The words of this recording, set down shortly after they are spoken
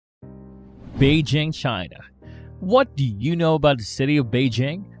Beijing, China. What do you know about the city of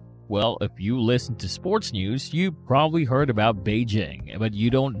Beijing? Well, if you listen to sports news, you probably heard about Beijing, but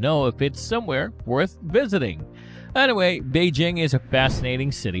you don't know if it's somewhere worth visiting. Anyway, Beijing is a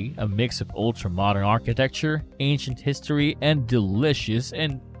fascinating city, a mix of ultra-modern architecture, ancient history, and delicious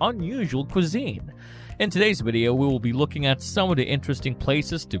and unusual cuisine. In today's video, we will be looking at some of the interesting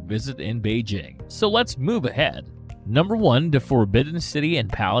places to visit in Beijing. So let's move ahead. Number 1. The Forbidden City and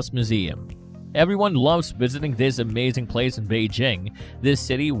Palace Museum. Everyone loves visiting this amazing place in Beijing. This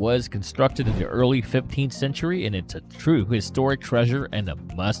city was constructed in the early 15th century and it's a true historic treasure and a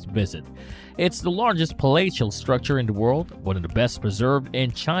must-visit. It's the largest palatial structure in the world, one of the best preserved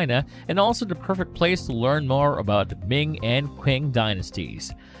in China, and also the perfect place to learn more about the Ming and Qing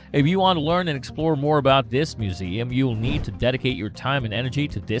dynasties. If you want to learn and explore more about this museum, you'll need to dedicate your time and energy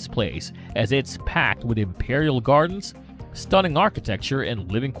to this place, as it's packed with imperial gardens, stunning architecture, and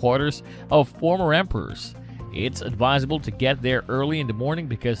living quarters of former emperors. It's advisable to get there early in the morning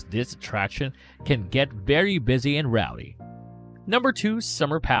because this attraction can get very busy and rowdy. Number 2.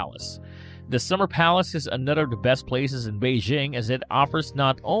 Summer Palace. The Summer Palace is another of the best places in Beijing, as it offers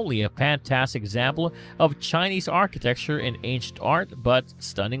not only a fantastic example of Chinese architecture and ancient art, but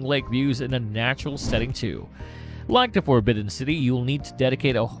stunning lake views in a natural setting too. Like the Forbidden City, you'll need to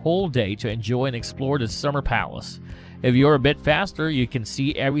dedicate a whole day to enjoy and explore the Summer Palace. If you're a bit faster, you can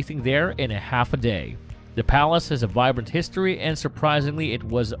see everything there in a half a day. The palace has a vibrant history, and surprisingly, it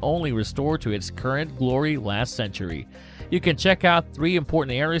was only restored to its current glory last century. You can check out 3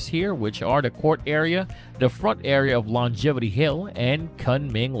 important areas here, which are the court area, the front area of Longevity Hill, and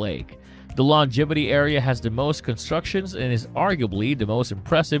Kunming Lake. The Longevity area has the most constructions and is arguably the most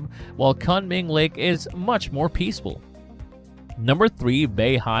impressive, while Kunming Lake is much more peaceful. Number 3.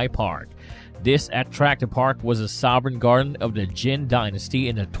 Beihai Park. This attractive park was a sovereign garden of the Jin dynasty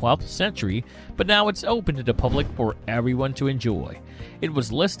in the 12th century, but now it's open to the public for everyone to enjoy. It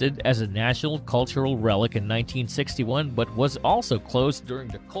was listed as a National Cultural Relic in 1961, but was also closed during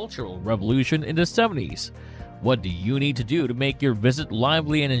the Cultural Revolution in the 70s. What do you need to do to make your visit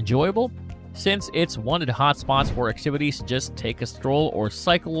lively and enjoyable? Since it's one of the hot spots for activities, just take a stroll or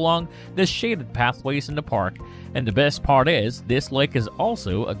cycle along the shaded pathways in the park. And the best part is, this lake is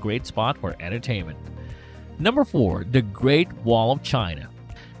also a great spot for entertainment. Number 4. The Great Wall of China.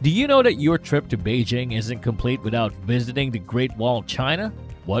 Do you know that your trip to Beijing isn't complete without visiting the Great Wall of China?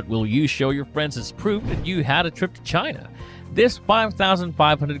 What will you show your friends as proof that you had a trip to China? This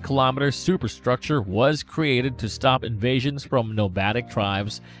 5,500-kilometer superstructure was created to stop invasions from nomadic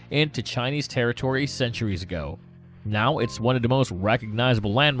tribes into Chinese territory centuries ago. Now it's one of the most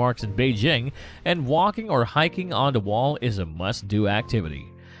recognizable landmarks in Beijing, and walking or hiking on the wall is a must-do activity.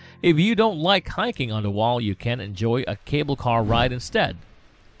 If you don't like hiking on the wall, you can enjoy a cable car ride instead.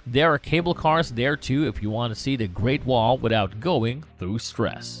 There are cable cars there too if you want to see the Great Wall without going through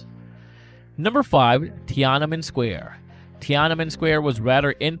stress. Number 5. Tiananmen Square. Tiananmen Square was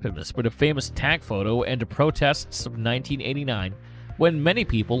rather infamous for the famous tank photo and the protests of 1989, when many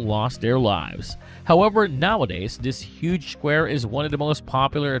people lost their lives. However, nowadays, this huge square is one of the most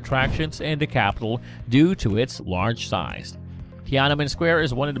popular attractions in the capital due to its large size. Tiananmen Square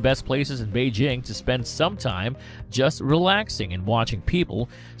is one of the best places in Beijing to spend some time just relaxing and watching people,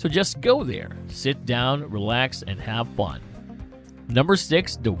 so just go there, sit down, relax, and have fun. Number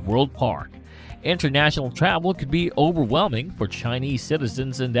 6. The World Park. International travel could be overwhelming for Chinese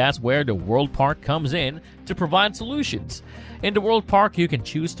citizens, and that's where the World Park comes in to provide solutions. In the World Park, you can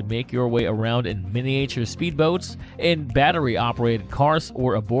choose to make your way around in miniature speedboats, in battery-operated cars,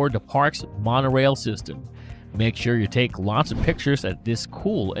 or aboard the park's monorail system. Make sure you take lots of pictures at this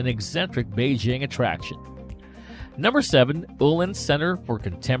cool and eccentric Beijing attraction. Number 7. Ullin Center for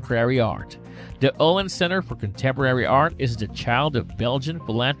Contemporary Art. The Ullin Center for Contemporary Art is the child of Belgian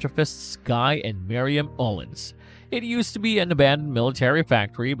philanthropists Guy and Miriam Ullins. It used to be an abandoned military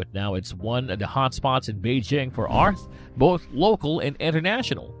factory, but now it's one of the hotspots in Beijing for art, both local and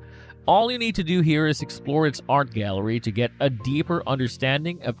international. All you need to do here is explore its art gallery to get a deeper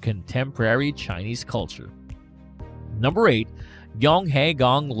understanding of contemporary Chinese culture. Number 8.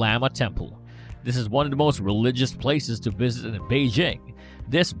 Yonghaegong Lama Temple. This is one of the most religious places to visit in Beijing.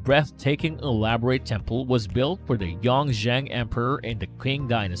 This breathtaking, elaborate temple was built for the Yongzheng Emperor in the Qing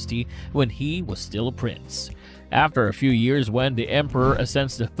dynasty when he was still a prince. After a few years, when the emperor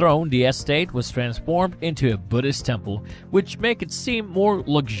ascends the throne, the estate was transformed into a Buddhist temple, which make it seem more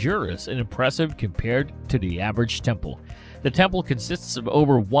luxurious and impressive compared to the average temple. The temple consists of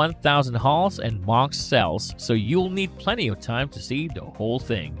over 1,000 halls and monks' cells, so you'll need plenty of time to see the whole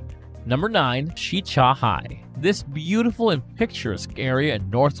thing. Number 9. Shichahai. This beautiful and picturesque area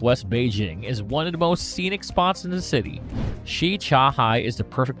in northwest Beijing is one of the most scenic spots in the city. Shichahai is the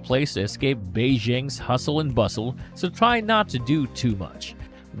perfect place to escape Beijing's hustle and bustle, so try not to do too much.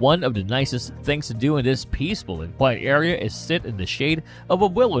 One of the nicest things to do in this peaceful and quiet area is sit in the shade of a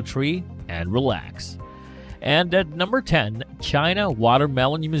willow tree and relax. And at number 10, China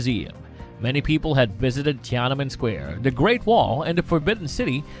Watermelon Museum. Many people had visited Tiananmen Square, the Great Wall, and the Forbidden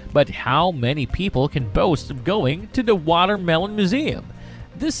City, but how many people can boast of going to the Watermelon Museum?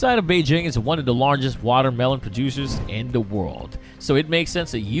 This side of Beijing is one of the largest watermelon producers in the world, so it makes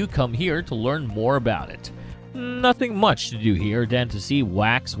sense that you come here to learn more about it. Nothing much to do here than to see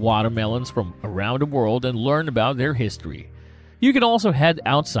wax watermelons from around the world and learn about their history. You can also head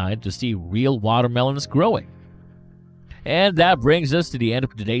outside to see real watermelons growing. And that brings us to the end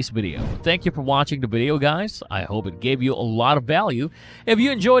of today's video. Thank you for watching the video, guys. I hope it gave you a lot of value. If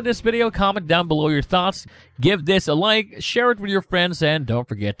you enjoyed this video, comment down below your thoughts. Give this a like, share it with your friends, and don't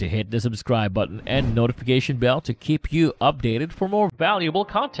forget to hit the subscribe button and notification bell to keep you updated for more valuable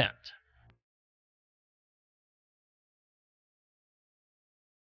content.